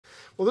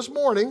Well, this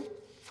morning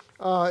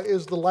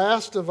is the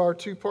last of our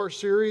two-part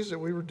series that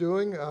we were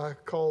doing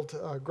called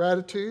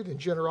Gratitude and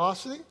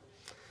Generosity.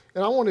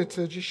 And I wanted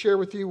to just share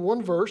with you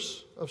one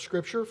verse of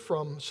Scripture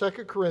from 2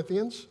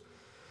 Corinthians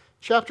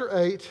chapter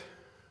 8,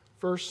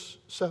 verse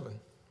 7.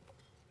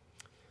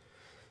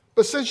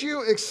 But since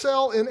you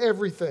excel in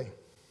everything,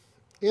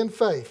 in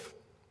faith,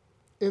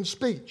 in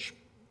speech,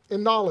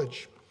 in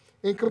knowledge,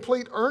 in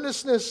complete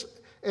earnestness,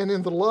 and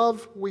in the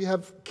love we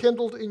have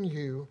kindled in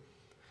you,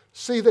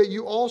 see that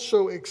you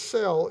also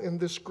excel in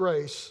this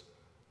grace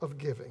of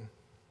giving.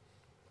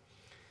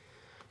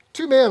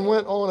 Two men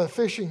went on a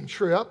fishing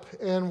trip,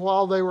 and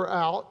while they were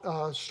out,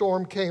 a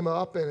storm came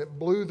up and it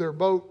blew their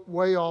boat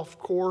way off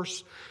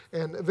course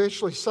and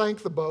eventually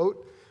sank the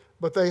boat.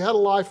 But they had a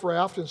life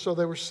raft, and so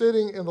they were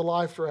sitting in the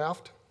life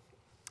raft.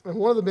 And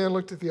one of the men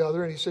looked at the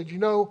other and he said, "You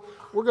know,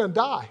 we're going to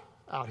die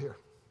out here."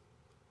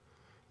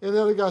 And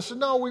the other guy said,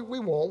 "No, we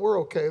won't. We're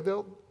okay.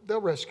 They'll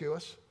rescue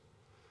us."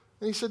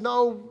 And he said,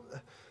 "No,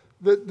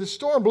 the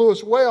storm blew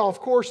us way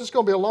off course. It's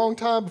going to be a long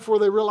time before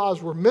they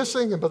realize we're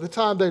missing. And by the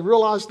time they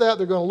realize that,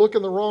 they're going to look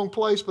in the wrong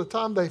place. By the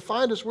time they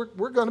find us, we're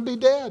going to be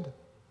dead."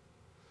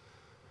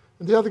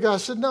 And the other guy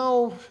said,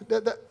 "No,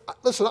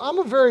 listen, I'm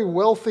a very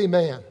wealthy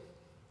man.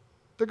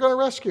 They're going to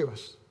rescue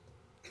us."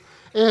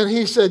 And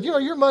he said, "You know,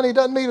 your money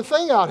doesn't mean a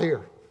thing out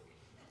here.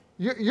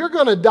 You're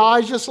going to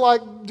die just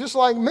like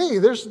me.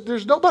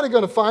 There's nobody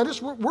going to find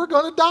us. We're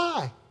going to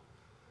die."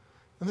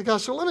 And the guy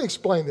said, "Let me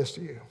explain this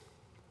to you.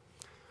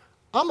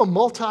 I'm a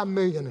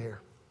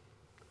multimillionaire.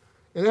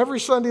 And every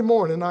Sunday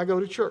morning I go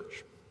to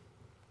church.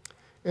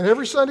 And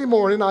every Sunday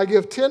morning I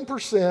give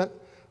 10%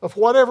 of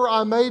whatever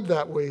I made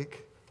that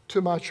week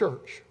to my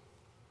church.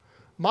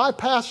 My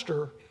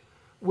pastor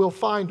will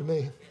find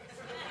me."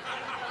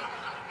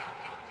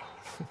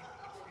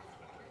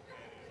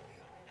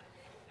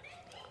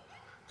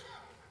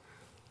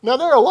 Now,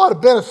 there are a lot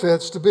of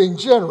benefits to being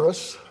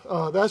generous.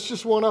 That's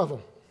just one of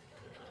them.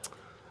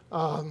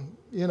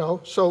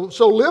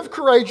 So live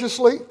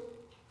courageously.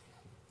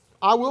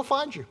 I will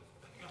find you.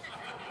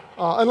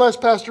 Unless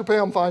Pastor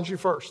Pam finds you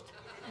first.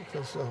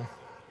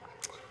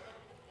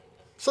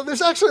 So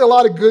there's actually a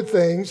lot of good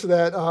things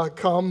that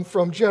come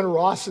from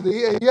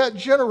generosity, and yet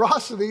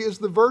generosity is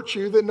the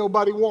virtue that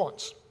nobody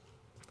wants.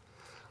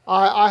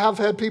 I have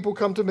had people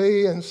come to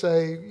me and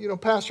say, "You know,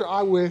 Pastor,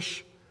 I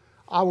wish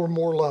I were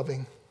more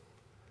loving.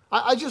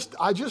 I just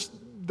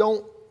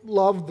don't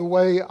love the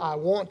way I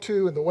want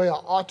to and the way I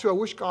ought to. I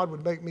wish God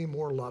would make me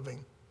more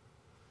loving."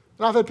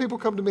 And I've had people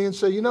come to me and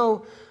say, "You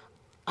know,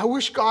 I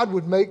wish God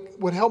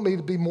would help me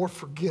to be more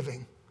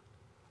forgiving.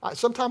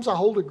 Sometimes I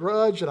hold a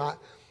grudge and I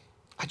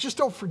just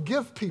don't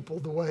forgive people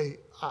the way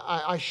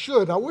I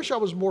should. I wish I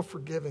was more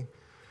forgiving."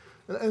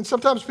 And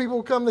sometimes people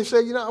will come and they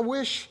say, "You know, I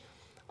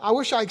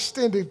wish I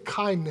extended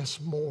kindness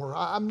more.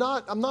 I'm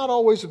not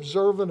always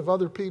observant of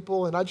other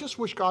people, and I just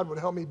wish God would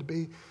help me to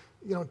be,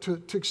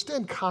 to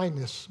extend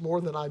kindness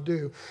more than I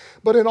do."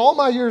 But in all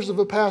my years of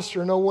a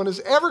pastor, no one has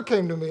ever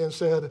came to me and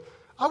said,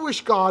 "I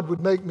wish God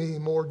would make me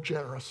more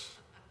generous."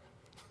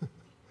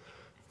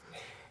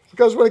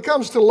 Because when it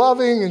comes to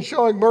loving and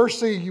showing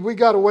mercy, we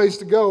got a ways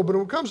to go. But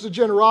when it comes to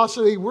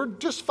generosity, we're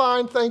just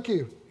fine, thank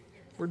you.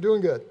 We're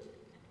doing good.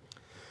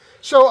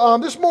 So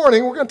this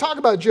morning, we're going to talk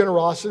about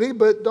generosity,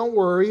 but don't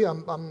worry,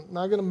 I'm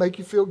not going to make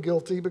you feel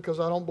guilty because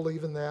I don't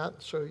believe in that,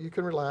 so you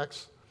can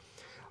relax.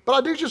 But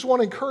I do just want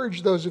to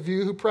encourage those of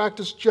you who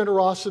practice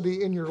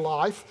generosity in your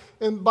life.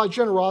 And by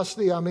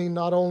generosity, I mean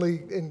not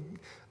only in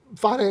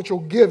financial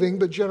giving,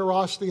 but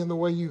generosity in the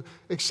way you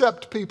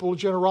accept people,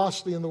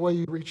 generosity in the way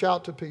you reach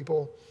out to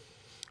people.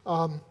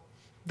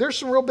 There's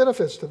some real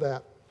benefits to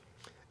that.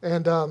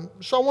 And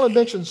so I want to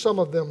mention some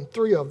of them,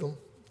 3 of them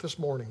this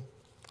morning.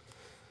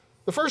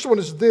 The first one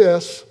is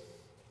this: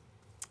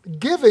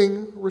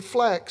 giving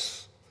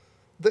reflects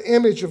the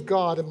image of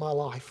God in my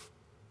life.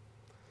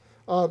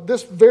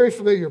 This very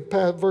familiar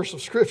verse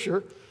of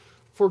Scripture,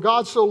 "For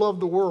God so loved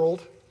the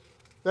world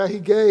that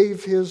He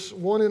gave His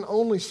one and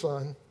only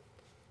Son,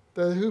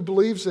 that who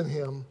believes in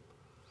Him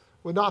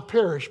would not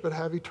perish but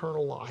have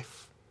eternal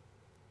life."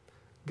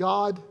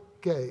 God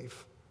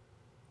gave,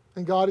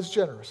 and God is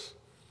generous.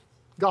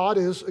 God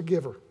is a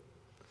giver.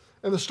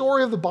 And the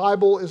story of the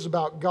Bible is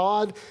about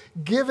God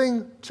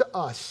giving to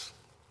us.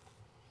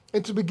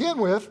 And to begin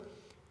with,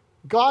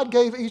 God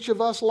gave each of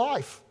us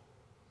life.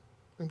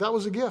 And that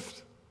was a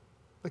gift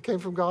that came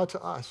from God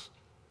to us.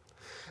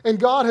 And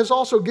God has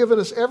also given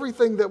us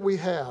everything that we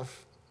have.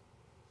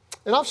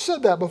 And I've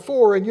said that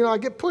before, and I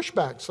get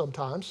pushback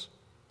sometimes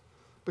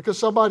because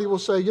somebody will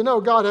say,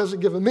 "God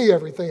hasn't given me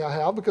everything I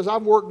have because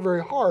I've worked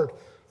very hard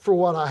for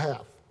what I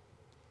have."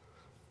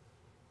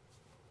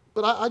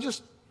 But I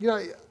just,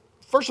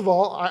 first of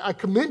all, I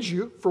commend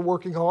you for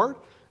working hard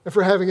and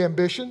for having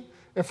ambition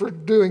and for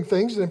doing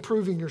things and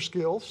improving your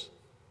skills.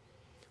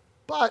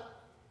 But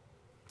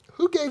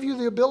who gave you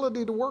the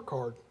ability to work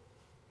hard?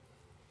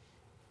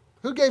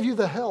 Who gave you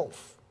the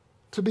health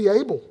to be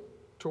able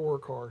to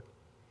work hard?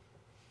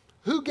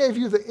 Who gave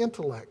you the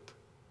intellect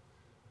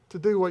to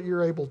do what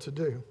you're able to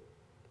do?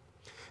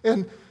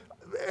 And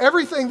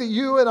everything that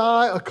you and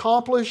I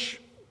accomplish,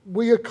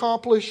 we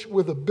accomplish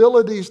with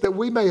abilities that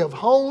we may have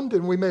honed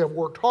and we may have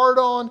worked hard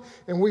on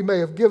and we may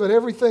have given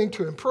everything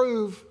to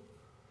improve.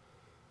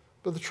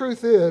 But the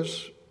truth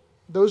is,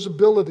 those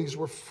abilities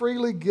were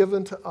freely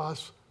given to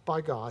us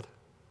by God.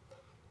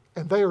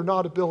 And they are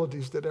not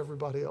abilities that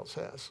everybody else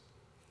has.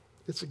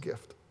 It's a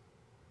gift.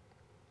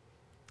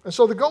 And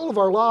so the goal of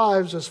our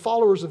lives as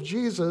followers of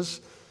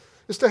Jesus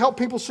is to help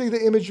people see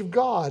the image of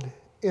God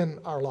in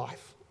our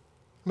life.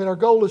 I mean, our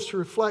goal is to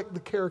reflect the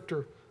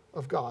character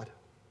of God.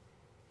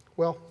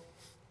 Well,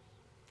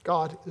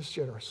 God is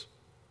generous.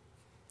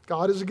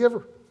 God is a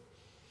giver.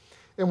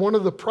 And one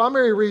of the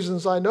primary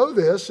reasons I know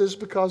this is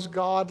because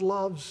God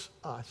loves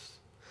us.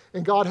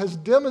 And God has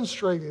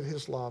demonstrated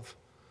his love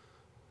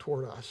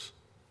toward us.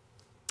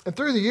 And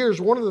through the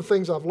years, one of the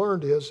things I've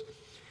learned is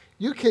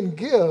you can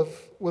give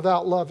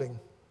without loving,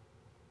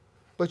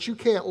 but you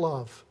can't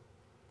love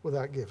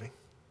without giving.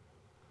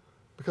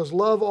 Because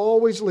love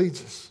always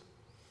leads us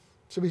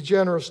to be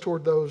generous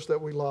toward those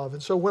that we love.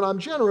 And so when I'm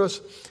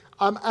generous,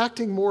 I'm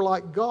acting more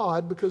like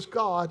God because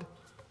God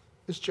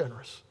is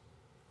generous.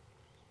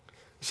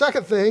 The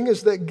second thing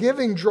is that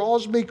giving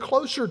draws me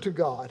closer to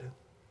God.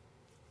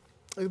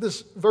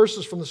 This verse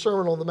is from the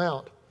Sermon on the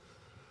Mount.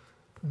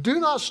 Do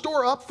not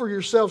store up for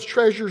yourselves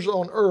treasures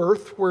on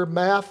earth where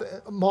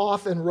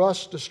moth and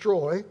rust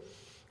destroy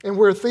and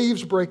where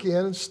thieves break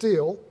in and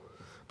steal,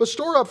 but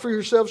store up for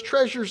yourselves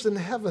treasures in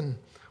heaven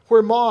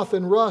where moth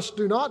and rust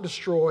do not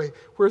destroy,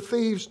 where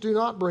thieves do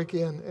not break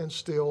in and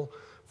steal.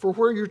 For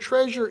where your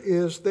treasure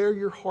is, there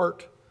your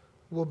heart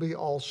will be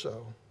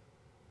also.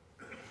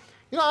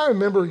 You know, I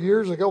remember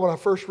years ago when I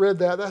first read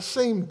that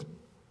seemed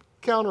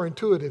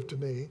counterintuitive to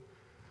me.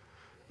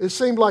 It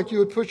seemed like you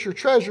would put your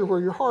treasure where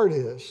your heart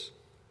is.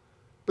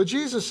 But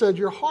Jesus said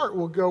your heart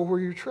will go where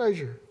your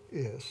treasure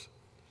is.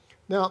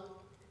 Now,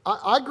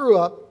 I grew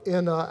up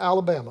in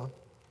Alabama.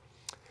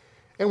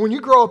 And when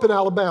you grow up in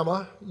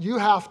Alabama, you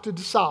have to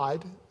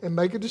decide and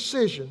make a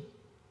decision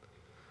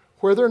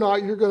whether or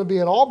not you're going to be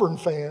an Auburn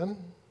fan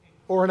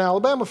or an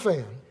Alabama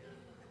fan.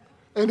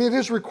 And it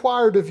is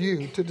required of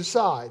you to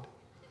decide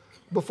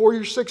before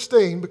you're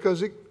 16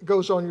 because it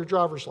goes on your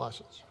driver's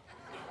license.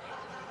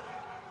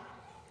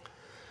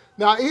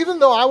 Now, even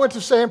though I went to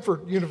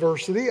Samford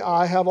University,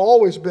 I have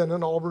always been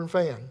an Auburn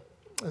fan.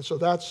 And so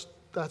that's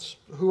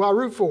who I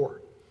root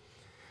for.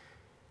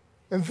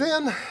 And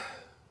then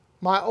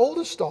my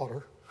oldest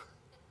daughter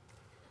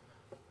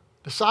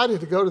decided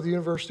to go to the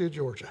University of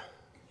Georgia.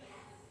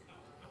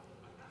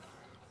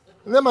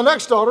 And then my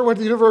next daughter went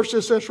to the University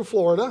of Central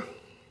Florida.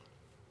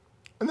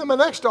 And then my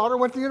next daughter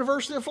went to the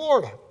University of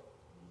Florida.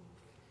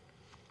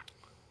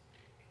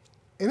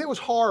 And it was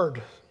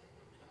hard.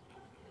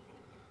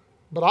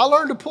 But I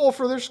learned to pull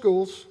for their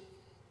schools,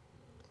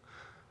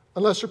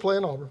 unless they're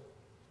playing Auburn.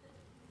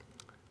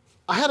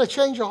 I had a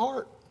change of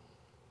heart.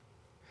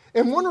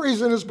 And one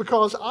reason is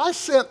because I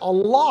sent a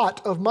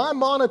lot of my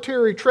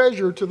monetary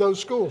treasure to those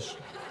schools.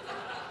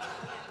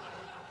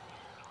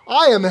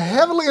 I am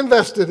heavily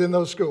invested in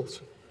those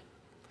schools.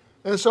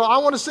 And so I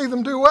want to see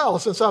them do well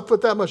since I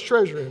put that much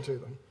treasure into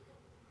them.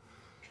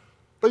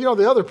 But you know,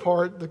 the other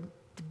part, the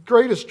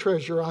greatest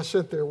treasure I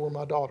sent there were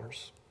my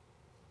daughters.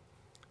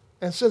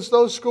 And since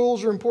those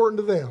schools are important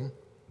to them,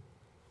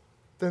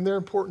 then they're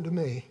important to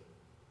me.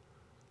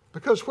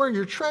 Because where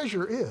your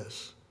treasure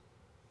is,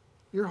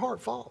 your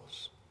heart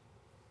follows.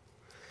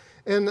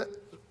 And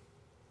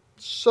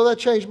so that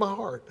changed my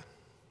heart.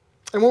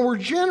 And when we're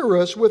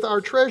generous with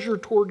our treasure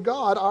toward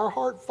God, our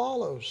heart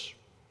follows.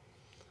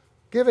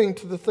 Giving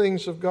to the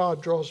things of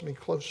God draws me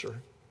closer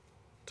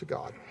to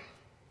God.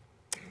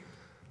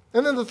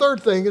 And then the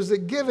third thing is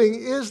that giving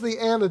is the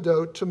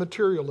antidote to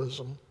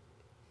materialism.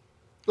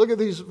 Look at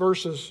these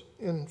verses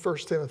in 1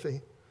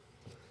 Timothy.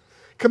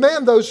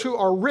 Command those who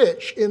are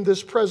rich in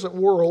this present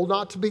world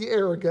not to be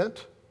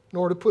arrogant,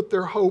 nor to put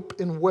their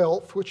hope in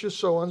wealth, which is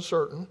so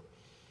uncertain,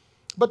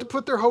 but to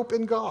put their hope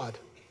in God,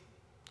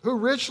 who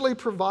richly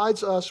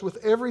provides us with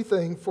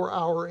everything for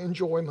our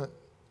enjoyment.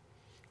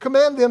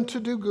 Command them to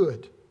do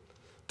good,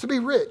 to be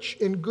rich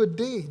in good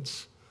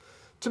deeds,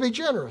 to be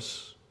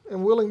generous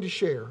and willing to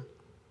share.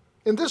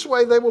 In this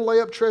way, they will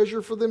lay up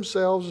treasure for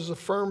themselves as a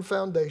firm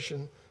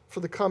foundation for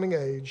the coming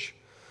age,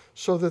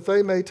 so that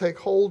they may take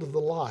hold of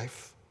the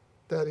life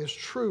that is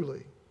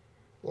truly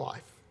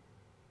life.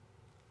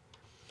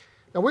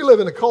 Now, we live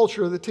in a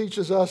culture that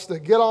teaches us to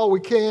get all we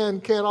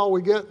can all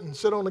we get, and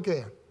sit on the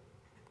can.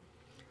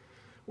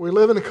 We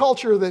live in a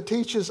culture that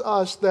teaches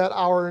us that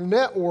our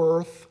net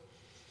worth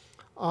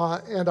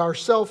and our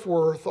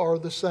self-worth are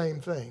the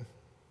same thing.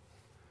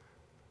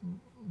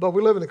 But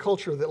we live in a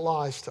culture that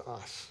lies to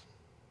us.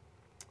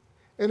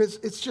 And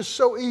it's just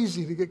so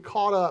easy to get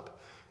caught up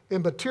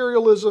in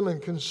materialism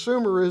and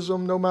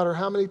consumerism, no matter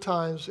how many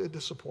times it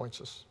disappoints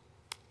us.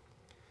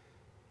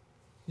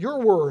 Your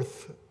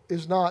worth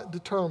is not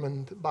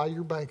determined by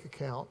your bank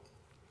account.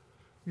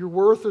 Your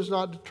worth is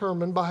not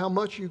determined by how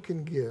much you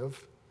can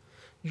give.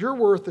 Your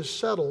worth is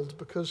settled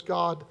because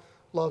God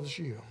loves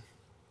you.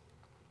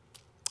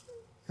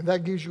 And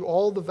that gives you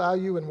all the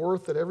value and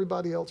worth that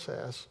everybody else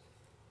has.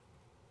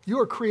 You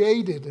are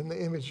created in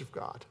the image of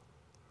God,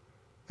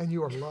 and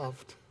you are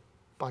loved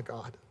by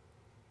God.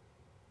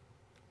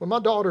 When my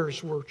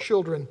daughters were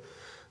children,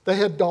 they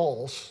had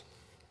dolls.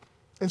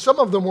 And some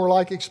of them were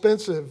like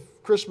expensive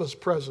Christmas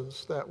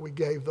presents that we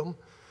gave them.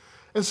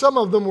 And some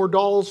of them were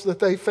dolls that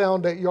they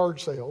found at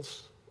yard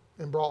sales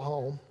and brought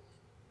home.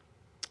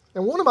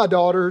 And one of my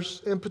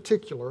daughters in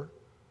particular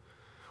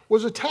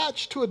was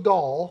attached to a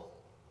doll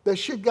that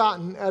she'd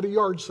gotten at a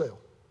yard sale.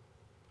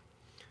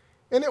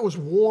 And it was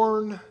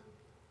worn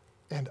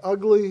and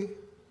ugly.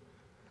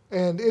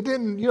 And it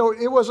didn't,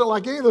 it wasn't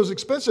like any of those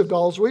expensive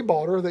dolls we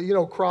bought her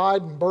that,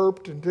 cried and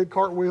burped and did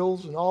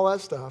cartwheels and all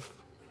that stuff.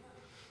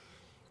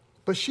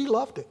 But she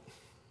loved it.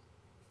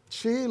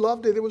 She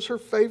loved it. It was her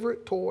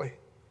favorite toy.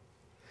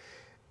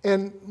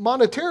 And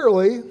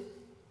monetarily,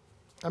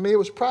 it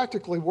was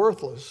practically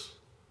worthless.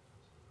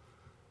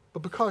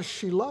 But because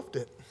she loved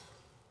it,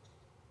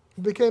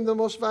 it became the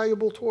most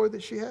valuable toy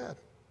that she had.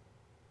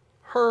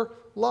 Her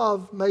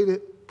love made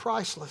it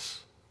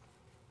priceless.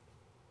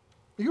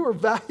 You are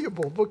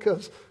valuable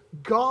because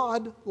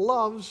God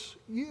loves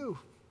you.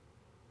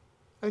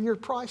 And you're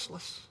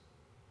priceless.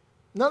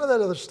 None of that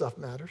other stuff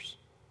matters.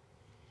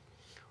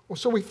 Well,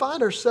 so we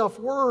find our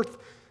self-worth,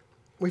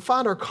 we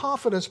find our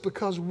confidence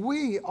because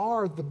we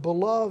are the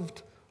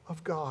beloved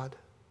of God.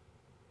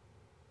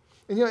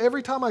 And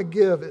every time I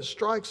give, it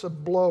strikes a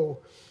blow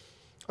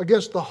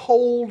against the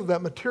hold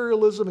that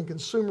materialism and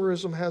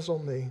consumerism has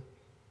on me.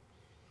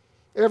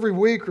 Every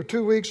week or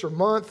 2 weeks or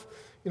month,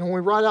 when we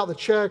write out the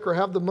check or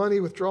have the money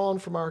withdrawn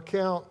from our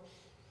account,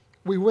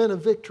 we win a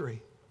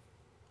victory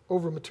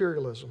over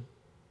materialism.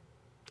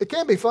 It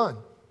can be fun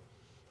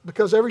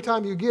because every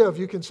time you give,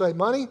 you can say,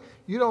 money,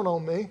 you don't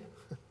own me.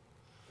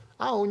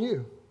 I own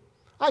you.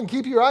 I can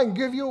keep you, I can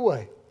give you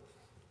away.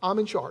 I'm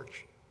in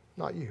charge,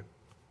 not you.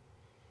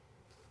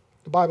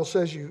 The Bible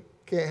says you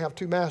can't have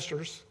two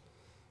masters.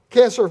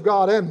 Can't serve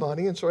God and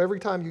money, and so every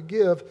time you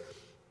give,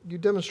 you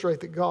demonstrate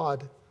that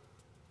God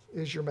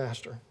is your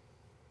master.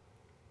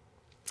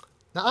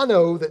 Now, I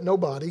know that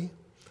nobody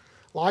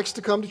likes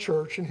to come to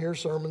church and hear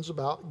sermons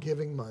about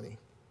giving money.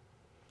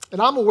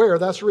 And I'm aware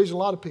that's the reason a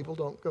lot of people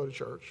don't go to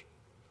church.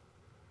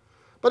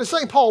 But at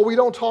St. Paul, we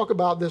don't talk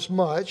about this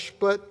much,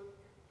 but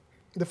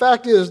the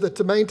fact is that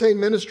to maintain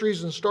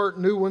ministries and start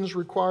new ones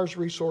requires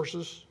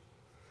resources.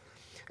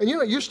 And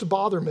it used to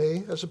bother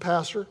me as a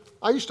pastor.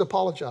 I used to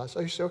apologize.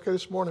 I used to say, okay,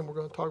 this morning we're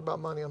going to talk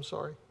about money. I'm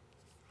sorry.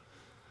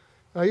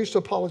 And I used to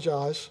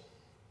apologize.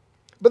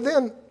 But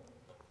then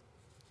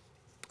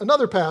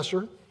another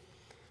pastor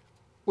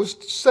was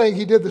saying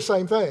he did the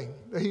same thing.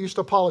 He used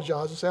to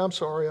apologize and say, I'm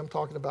sorry, I'm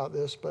talking about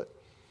this.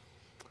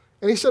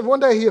 And he said one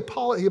day he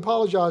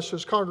apologized to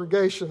his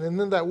congregation, and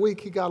then that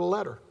week he got a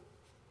letter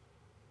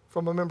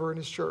from a member in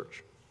his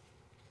church.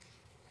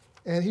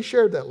 And he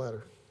shared that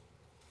letter.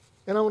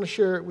 And I want to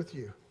share it with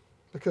you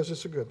because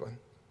it's a good one.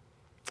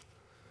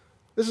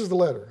 This is the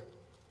letter.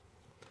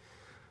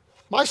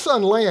 My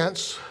son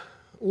Lance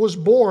was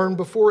born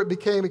before it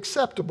became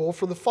acceptable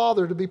for the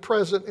father to be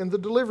present in the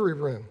delivery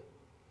room,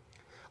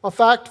 a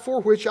fact for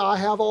which I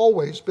have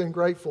always been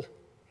grateful.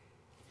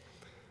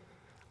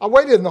 I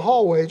waited in the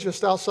hallway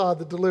just outside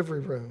the delivery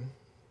room.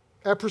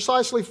 At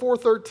precisely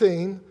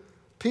 4:13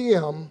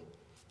 p.m.,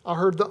 I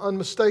heard the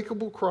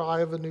unmistakable cry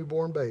of a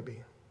newborn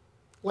baby,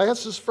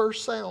 Lance's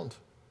first sound.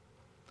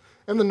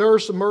 And the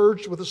nurse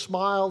emerged with a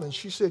smile, and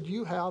she said,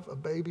 you have a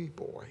baby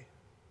boy.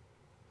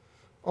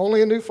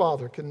 Only a new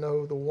father can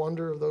know the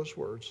wonder of those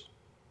words.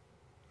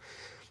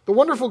 The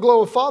wonderful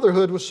glow of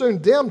fatherhood was soon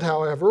dimmed,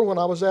 however, when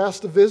I was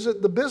asked to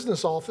visit the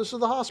business office of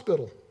the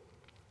hospital.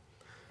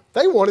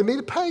 They wanted me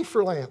to pay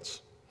for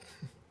Lance.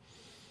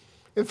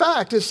 In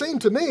fact, it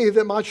seemed to me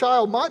that my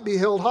child might be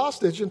held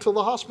hostage until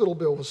the hospital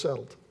bill was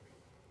settled.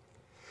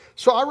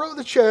 So I wrote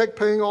the check,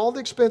 paying all the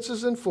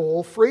expenses in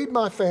full, freed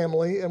my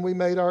family, and we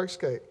made our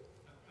escape.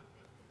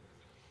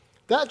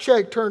 That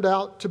check turned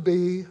out to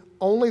be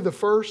only the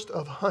first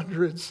of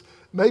hundreds,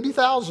 maybe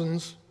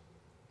thousands,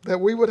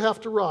 that we would have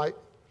to write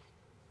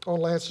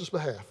on Lance's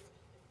behalf.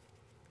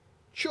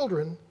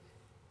 Children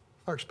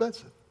are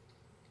expensive.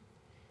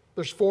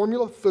 There's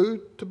formula,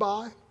 food to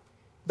buy.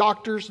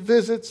 Doctors'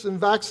 visits and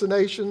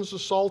vaccinations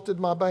assaulted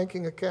my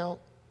banking account.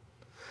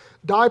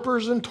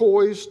 Diapers and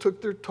toys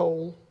took their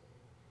toll.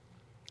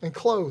 And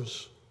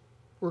clothes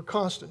were a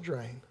constant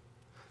drain.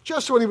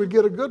 Just when he would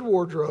get a good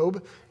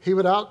wardrobe, he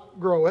would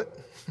outgrow it,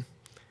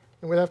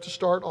 and we'd have to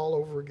start all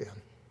over again.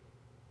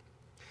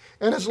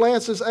 And as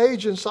Lance's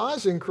age and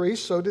size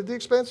increased, so did the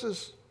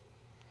expenses.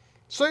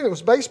 Soon it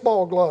was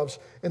baseball gloves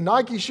and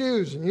Nike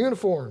shoes and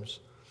uniforms.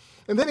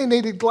 And then he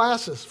needed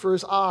glasses for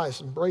his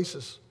eyes and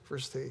braces for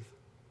his teeth.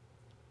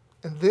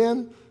 And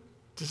then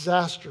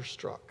disaster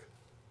struck.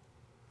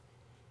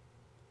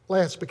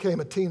 Lance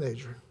became a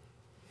teenager.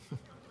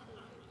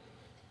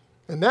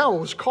 And now it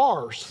was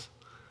cars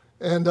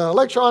and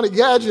electronic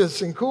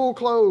gadgets and cool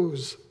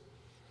clothes.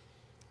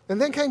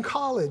 And then came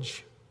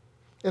college.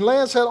 And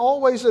Lance had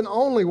always and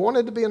only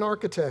wanted to be an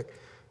architect.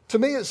 To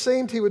me, it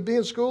seemed he would be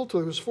in school till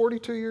he was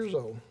 42 years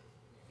old.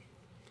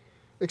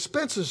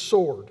 Expenses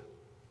soared.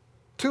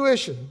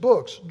 Tuition,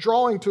 books,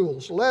 drawing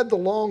tools led the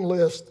long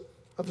list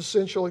of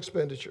essential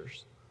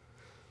expenditures.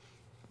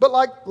 But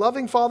like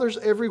loving fathers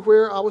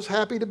everywhere, I was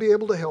happy to be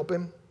able to help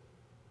him.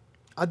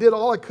 I did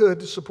all I could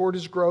to support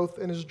his growth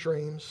and his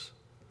dreams.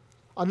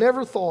 I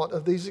never thought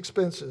of these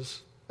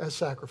expenses as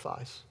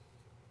sacrifice.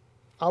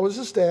 I was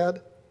his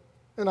dad,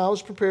 and I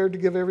was prepared to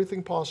give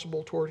everything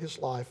possible toward his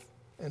life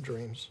and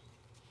dreams.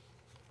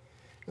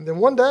 And then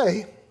one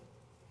day,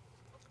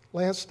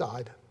 Lance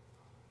died.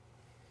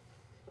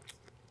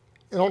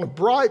 And on a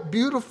bright,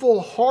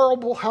 beautiful,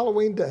 horrible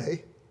Halloween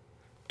day,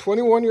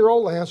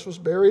 21-year-old Lance was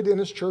buried in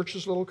his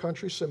church's little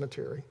country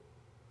cemetery.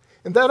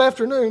 And that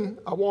afternoon,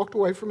 I walked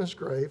away from his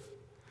grave.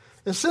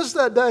 And since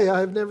that day, I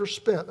have never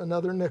spent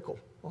another nickel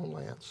on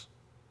Lance.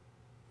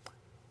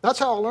 That's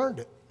how I learned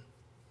it.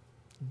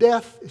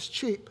 Death is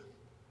cheap.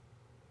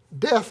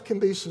 Death can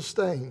be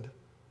sustained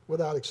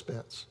without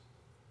expense.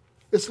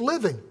 It's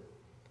living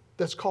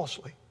that's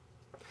costly.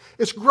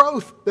 It's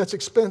growth that's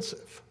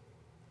expensive.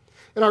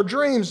 And our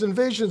dreams and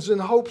visions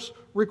and hopes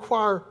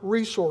require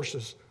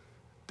resources.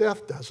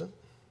 Death doesn't.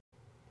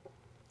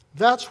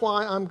 That's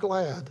why I'm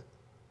glad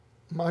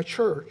my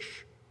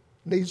church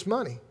needs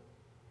money.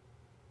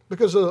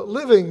 Because a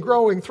living,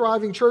 growing,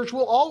 thriving church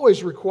will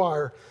always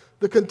require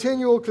the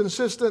continual,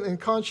 consistent, and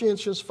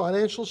conscientious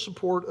financial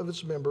support of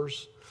its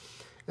members.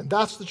 And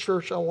that's the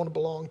church I want to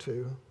belong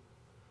to.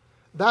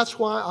 That's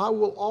why I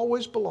will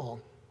always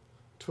belong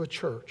to a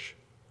church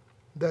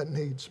that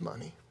needs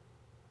money.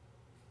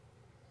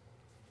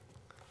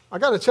 I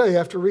got to tell you,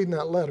 after reading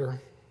that letter,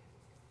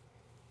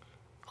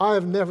 I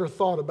have never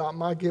thought about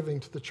my giving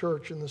to the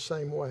church in the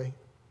same way.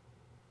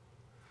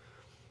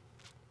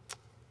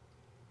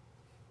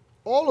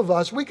 All of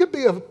us, we could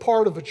be a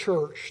part of a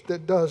church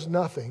that does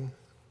nothing,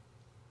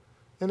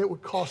 and it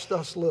would cost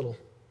us little.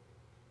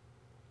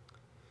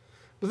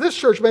 But this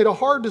church made a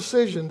hard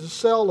decision to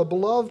sell a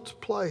beloved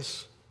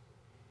place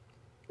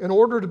in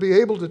order to be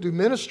able to do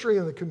ministry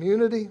in the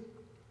community,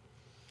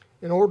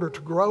 in order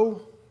to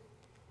grow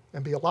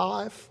and be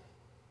alive.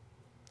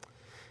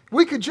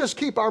 We could just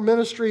keep our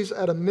ministries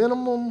at a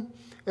minimum,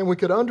 and we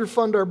could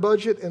underfund our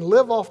budget and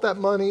live off that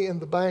money in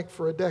the bank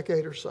for a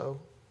decade or so.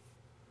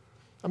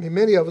 I mean,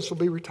 many of us will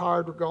be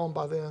retired or gone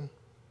by then.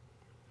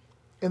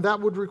 And that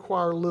would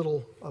require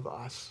little of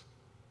us.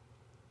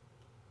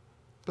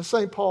 But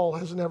St. Paul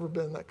has never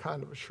been that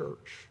kind of a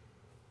church.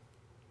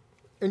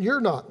 And you're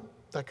not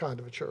that kind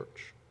of a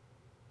church.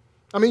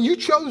 I mean, you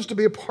chose to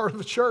be a part of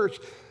a church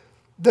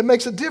that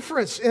makes a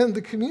difference in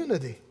the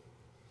community.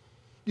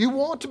 You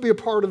want to be a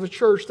part of a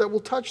church that will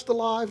touch the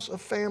lives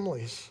of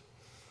families,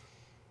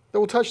 that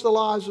will touch the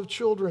lives of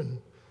children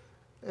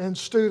and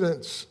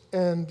students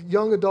and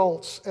young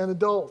adults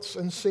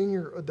and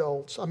senior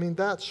adults. I mean,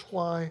 that's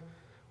why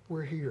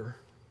we're here.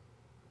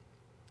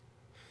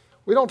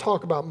 We don't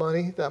talk about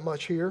money that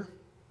much here,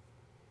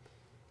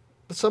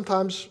 but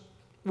sometimes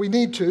we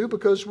need to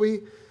because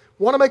we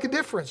want to make a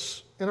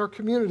difference in our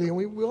community, and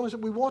we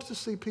want to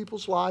see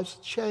people's lives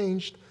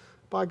changed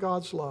by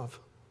God's love.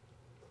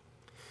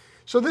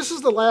 So this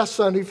is the last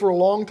Sunday for a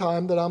long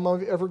time that I'm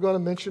ever going to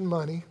mention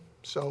money.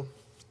 So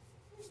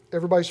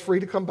everybody's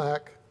free to come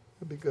back.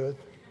 It'll be good.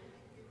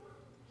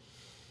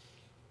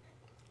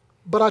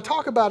 But I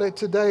talk about it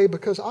today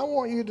because I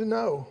want you to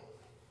know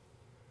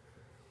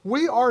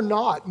we are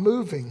not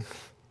moving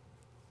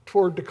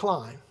toward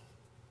decline.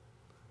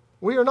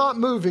 We are not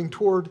moving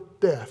toward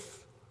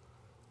death.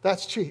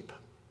 That's cheap.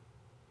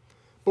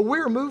 But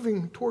we're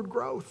moving toward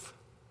growth.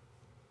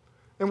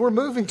 And we're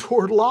moving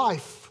toward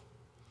life.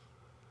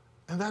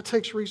 And that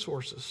takes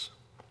resources.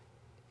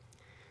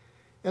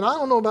 And I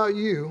don't know about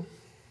you,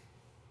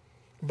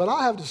 but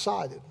I have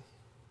decided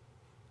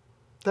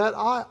that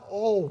I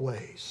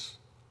always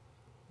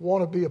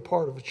want to be a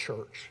part of a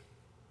church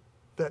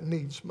that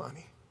needs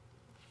money.